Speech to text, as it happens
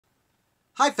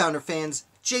Hi Founder fans,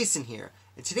 Jason here,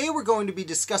 and today we're going to be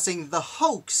discussing the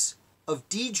hoax of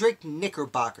Diedrich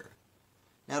Knickerbocker.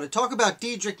 Now to talk about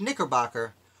Diedrich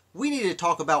Knickerbocker, we need to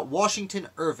talk about Washington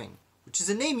Irving, which is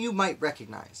a name you might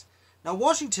recognize. Now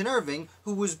Washington Irving,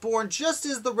 who was born just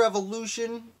as the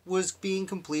Revolution was being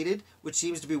completed, which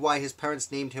seems to be why his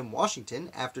parents named him Washington,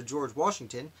 after George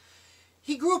Washington,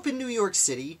 he grew up in New York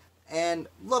City and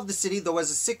loved the city, though as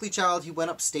a sickly child he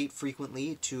went upstate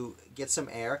frequently to get some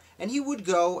air, and he would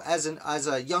go as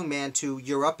a young man to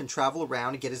Europe and travel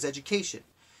around and get his education.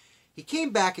 He came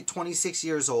back at 26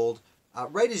 years old,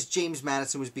 right as James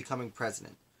Madison was becoming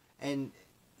president. And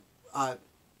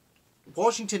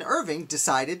Washington Irving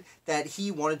decided that he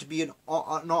wanted to be an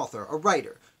author, a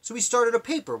writer. So he started a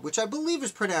paper, which I believe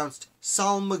is pronounced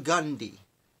Salmagundi.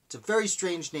 It's a very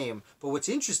strange name, but what's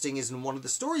interesting is in one of the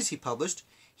stories he published,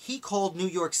 he called New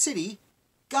York City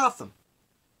Gotham,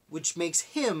 which makes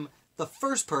him the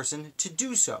first person to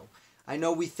do so. I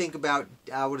know we think about,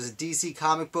 DC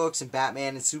comic books and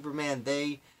Batman and Superman,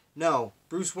 no,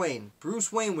 Bruce Wayne.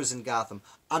 Bruce Wayne was in Gotham.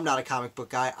 I'm not a comic book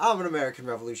guy, I'm an American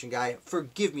Revolution guy,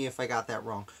 forgive me if I got that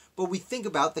wrong. But we think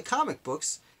about the comic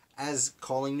books as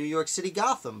calling New York City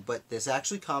Gotham, but this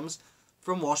actually comes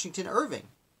from Washington Irving.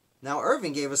 Now,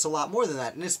 Irving gave us a lot more than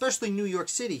that, and especially New York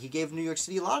City. He gave New York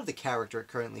City a lot of the character it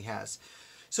currently has.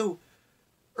 So,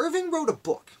 Irving wrote a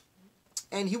book,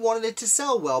 and he wanted it to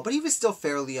sell well, but he was still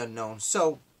fairly unknown.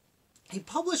 So, he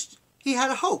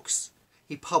had a hoax.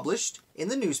 He published in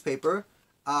the newspaper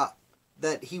that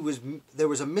there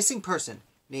was a missing person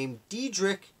named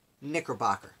Diedrich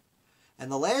Knickerbocker.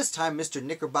 And the last time Mr.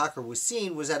 Knickerbocker was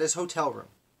seen was at his hotel room.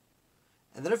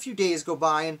 And then a few days go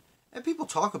by, and people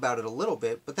talk about it a little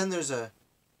bit, but then there's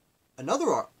another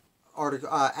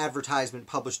advertisement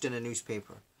published in a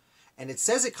newspaper. And it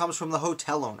says it comes from the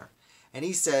hotel owner. And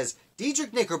he says,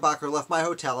 Diedrich Knickerbocker left my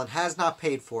hotel and has not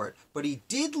paid for it, but he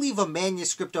did leave a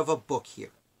manuscript of a book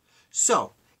here.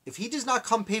 So, if he does not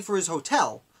come pay for his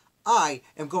hotel, I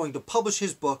am going to publish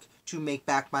his book to make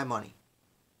back my money.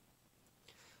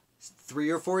 3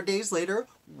 or 4 days later,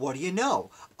 what do you know?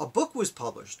 A book was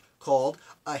published called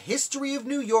A History of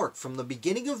New York from the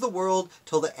Beginning of the World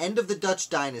Till the End of the Dutch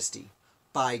Dynasty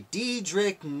by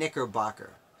Diedrich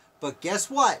Knickerbocker. But guess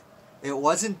what? It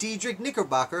wasn't Diedrich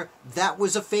Knickerbocker. That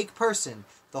was a fake person.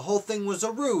 The whole thing was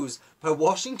a ruse by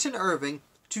Washington Irving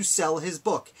to sell his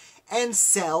book. And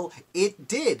sell it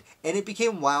did. And it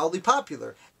became wildly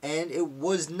popular. And it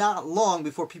was not long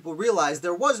before people realized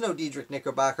there was no Diedrich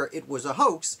Knickerbocker. It was a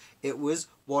hoax. It was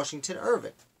Washington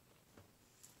Irving.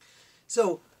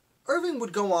 So, Irving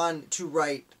would go on to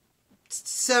write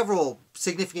several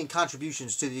significant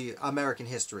contributions to the American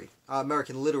history,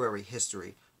 American literary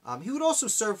history. He would also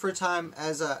serve for a time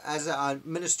as a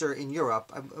minister in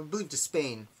Europe, I believe to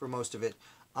Spain for most of it,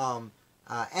 and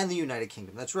the United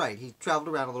Kingdom. That's right. He traveled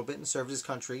around a little bit and served his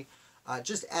country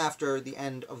just after the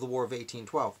end of the War of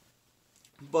 1812.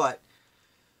 But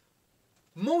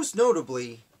most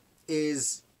notably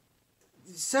is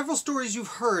several stories you've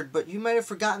heard, but you might have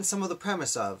forgotten some of the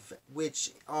premise of,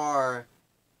 which are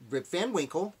Rip Van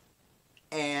Winkle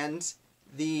and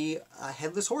the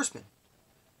Headless Horseman.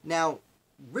 Now,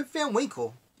 Rip Van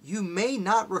Winkle, you may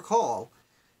not recall,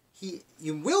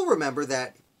 you will remember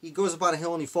that he goes up on a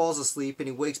hill and he falls asleep and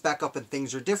he wakes back up and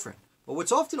things are different. But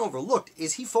what's often overlooked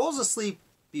is he falls asleep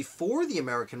before the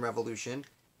American Revolution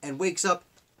and wakes up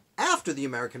after the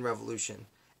American Revolution.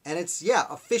 And it's,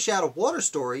 a fish out of water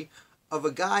story of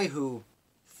a guy who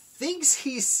thinks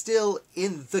he's still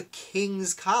in the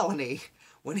King's colony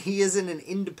when he is in an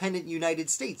independent United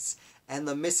States and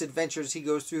the misadventures he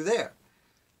goes through there.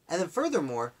 And then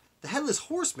furthermore, the Headless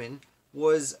Horseman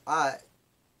was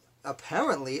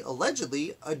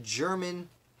allegedly, a German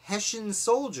Hessian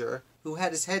soldier who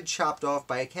had his head chopped off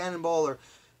by a cannonball, or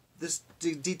this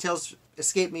details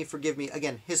escape me, forgive me,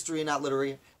 again, history, not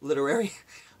literary,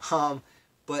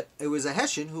 but it was a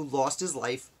Hessian who lost his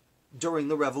life during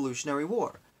the Revolutionary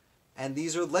War. And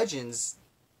these are legends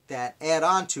that add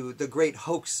on to the great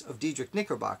hoax of Diedrich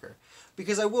Knickerbocker.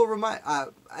 Because I will remind,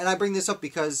 and I bring this up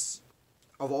because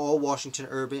of all Washington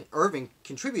Irving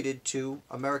contributed to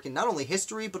American, not only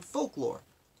history, but folklore.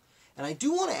 And I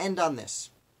do want to end on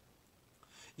this.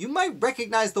 You might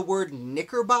recognize the word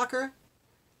Knickerbocker,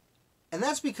 and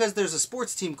that's because there's a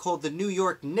sports team called the New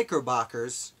York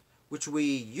Knickerbockers, which we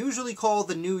usually call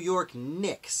the New York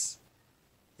Knicks.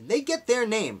 And they get their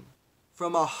name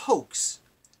from a hoax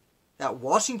that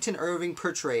Washington Irving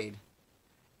portrayed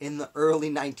in the early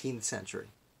 19th century.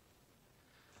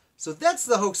 So that's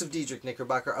the Hoax of Diedrich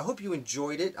Knickerbocker. I hope you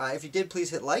enjoyed it. If you did,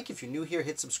 please hit like. If you're new here,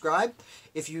 hit subscribe.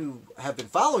 If you have been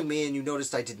following me and you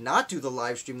noticed I did not do the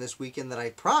live stream this weekend that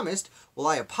I promised, well,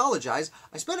 I apologize.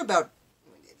 I spent about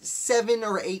 7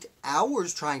 or 8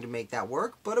 hours trying to make that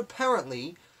work, but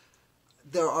apparently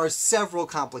there are several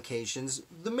complications.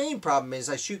 The main problem is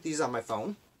I shoot these on my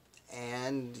phone,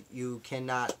 and you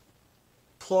cannot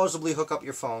plausibly hook up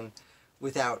your phone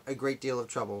without a great deal of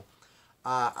trouble.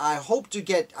 I hope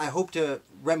to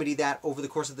remedy that over the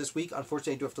course of this week.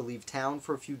 Unfortunately, I do have to leave town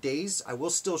for a few days. I will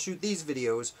still shoot these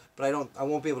videos, but I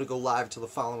won't be able to go live till the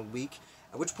following week.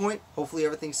 At which point, hopefully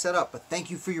everything's set up. But thank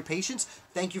you for your patience.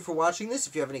 Thank you for watching this.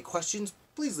 If you have any questions,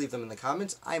 please leave them in the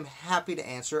comments. I'm happy to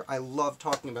answer. I love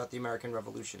talking about the American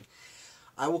Revolution.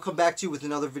 I will come back to you with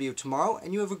another video tomorrow,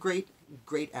 and you have a great,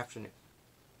 great afternoon.